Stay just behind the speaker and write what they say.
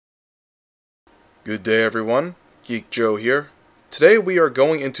Good day everyone, Geek Joe here. Today we are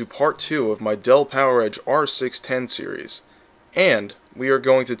going into part 2 of my Dell PowerEdge R610 series, and we are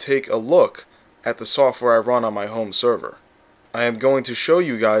going to take a look at the software I run on my home server. I am going to show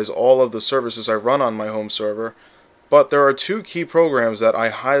you guys all of the services I run on my home server, but there are two key programs that I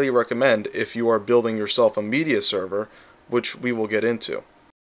highly recommend if you are building yourself a media server, which we will get into.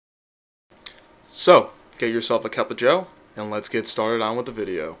 So, get yourself a cup of joe, and let's get started on with the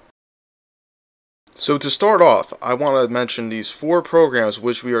video. So to start off, I want to mention these 4 programs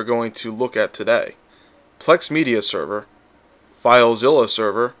which we are going to look at today. Plex Media Server, FileZilla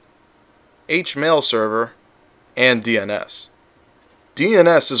Server, hMailServer, and DNS.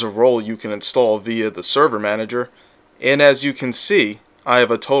 DNS is a role you can install via the Server Manager, and as you can see, I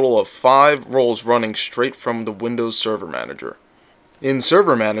have a total of 5 roles running straight from the Windows Server Manager. In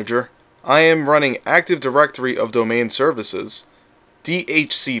Server Manager, I am running Active Directory of Domain Services,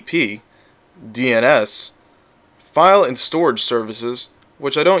 DHCP, DNS, File and Storage Services,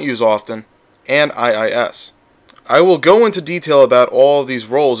 which I don't use often, and IIS. I will go into detail about all of these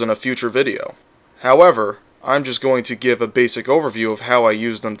roles in a future video. However, I'm just going to give a basic overview of how I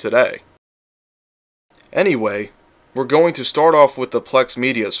use them today. Anyway, we're going to start off with the Plex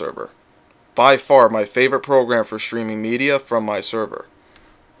Media Server. By far my favorite program for streaming media from my server.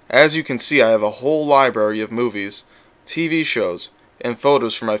 As you can see, I have a whole library of movies, TV shows, and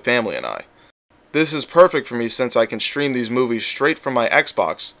photos for my family and I. This is perfect for me since I can stream these movies straight from my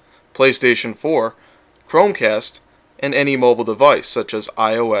Xbox, PlayStation 4, Chromecast, and any mobile device such as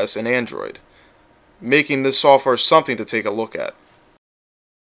iOS and Android, making this software something to take a look at.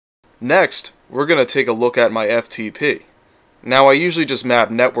 Next, we're going to take a look at my FTP. Now I usually just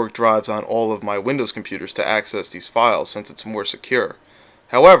map network drives on all of my Windows computers to access these files since it's more secure.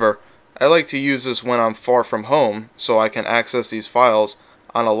 However, I like to use this when I'm far from home so I can access these files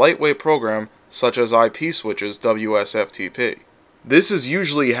on a lightweight program such as IP Switch's WSFTP. This is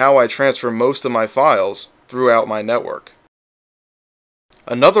usually how I transfer most of my files throughout my network.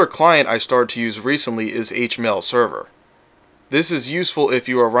 Another client I started to use recently is hMailServer. This is useful if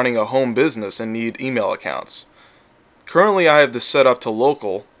you are running a home business and need email accounts. Currently I have this set up to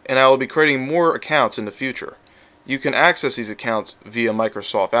local, and I will be creating more accounts in the future. You can access these accounts via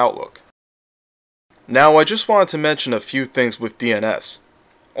Microsoft Outlook. Now I just wanted to mention a few things with DNS,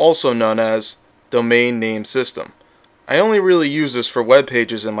 also known as Domain Name System. I only really use this for web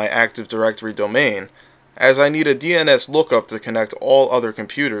pages in my Active Directory domain, as I need a DNS lookup to connect all other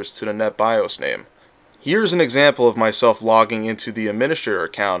computers to the NetBIOS name. Here's an example of myself logging into the administrator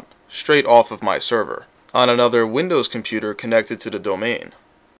account straight off of my server, on another Windows computer connected to the domain.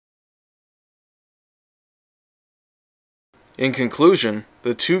 In conclusion,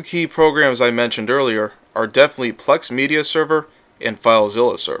 the two key programs I mentioned earlier are definitely Plex Media Server and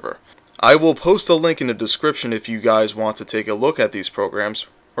FileZilla Server. I will post a link in the description if you guys want to take a look at these programs,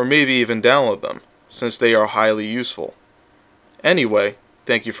 or maybe even download them, since they are highly useful. Anyway,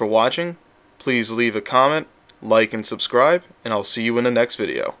 thank you for watching. Please leave a comment, like, and subscribe, and I'll see you in the next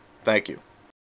video. Thank you.